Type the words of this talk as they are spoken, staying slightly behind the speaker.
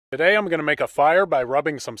Today I'm going to make a fire by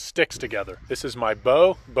rubbing some sticks together. This is my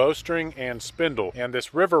bow, bowstring, and spindle, and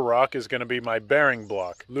this river rock is going to be my bearing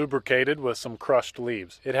block, lubricated with some crushed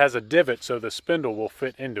leaves. It has a divot so the spindle will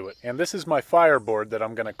fit into it. And this is my fireboard that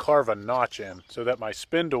I'm going to carve a notch in so that my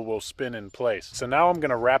spindle will spin in place. So now I'm going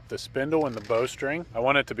to wrap the spindle in the bowstring. I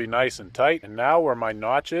want it to be nice and tight, and now where my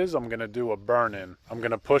notch is, I'm going to do a burn in. I'm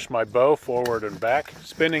going to push my bow forward and back,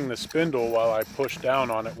 spinning the spindle while I push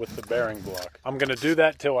down on it with the bearing block. I'm going to do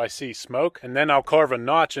that till I see smoke, and then I'll carve a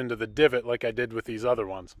notch into the divot like I did with these other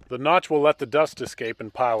ones. The notch will let the dust escape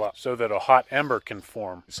and pile up so that a hot ember can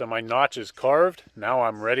form. So my notch is carved. Now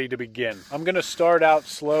I'm ready to begin. I'm going to start out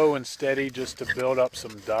slow and steady just to build up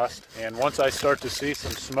some dust, and once I start to see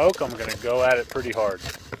some smoke, I'm going to go at it pretty hard.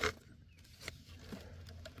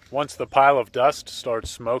 Once the pile of dust starts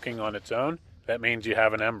smoking on its own, that means you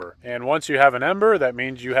have an ember. And once you have an ember, that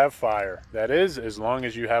means you have fire. That is, as long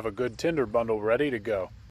as you have a good tinder bundle ready to go.